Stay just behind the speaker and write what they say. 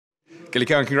Gili,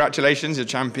 congratulations, you're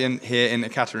champion here in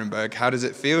Ekaterinburg. How does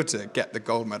it feel to get the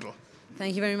gold medal?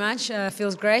 Thank you very much.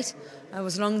 Feels great. It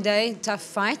was a long day, tough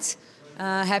fight.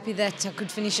 Happy that I could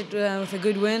finish it with a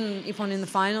good win, Ippon in the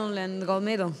final and the gold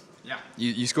medal. Yeah,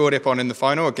 you scored Ippon in the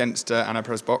final against Ana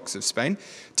Box of Spain.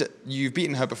 You've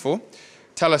beaten her before.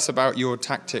 Tell us about your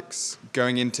tactics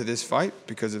going into this fight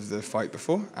because of the fight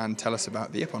before, and tell us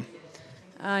about the Ippon.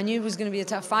 I knew it was going to be a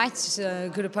tough fight. She's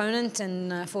a good opponent,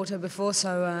 and I fought her before,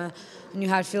 so I knew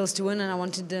how it feels to win, and I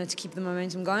wanted to keep the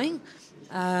momentum going.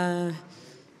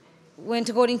 Went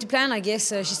according to plan, I guess.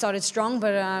 She started strong,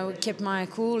 but I kept my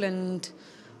cool and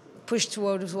pushed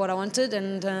towards what I wanted,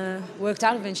 and worked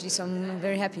out eventually, so I'm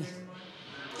very happy.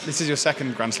 This is your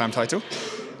second Grand Slam title.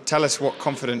 Tell us what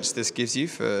confidence this gives you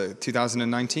for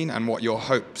 2019 and what your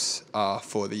hopes are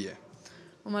for the year.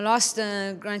 Well, my last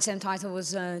Grand Slam title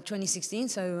was 2016,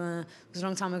 so it was a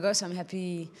long time ago, so I'm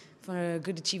happy for a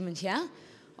good achievement here.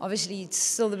 Obviously, it's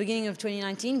still the beginning of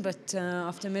 2019, but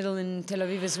after medal in Tel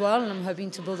Aviv as well, and I'm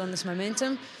hoping to build on this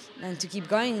momentum and to keep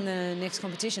going in the next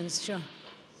competitions, sure.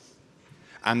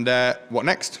 And what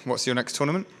next? What's your next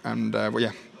tournament? And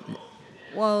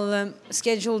Well,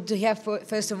 scheduled to have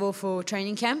first of all for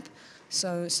training camp,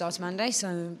 so it starts Monday,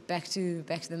 so back to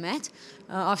the mat.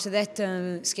 After that,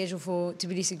 scheduled for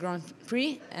Tbilisi Grand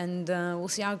Prix, and we'll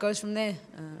see how it goes from there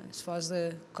as far as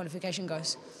the qualification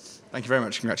goes. Thank you very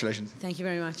much. Congratulations. Thank you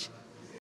very much.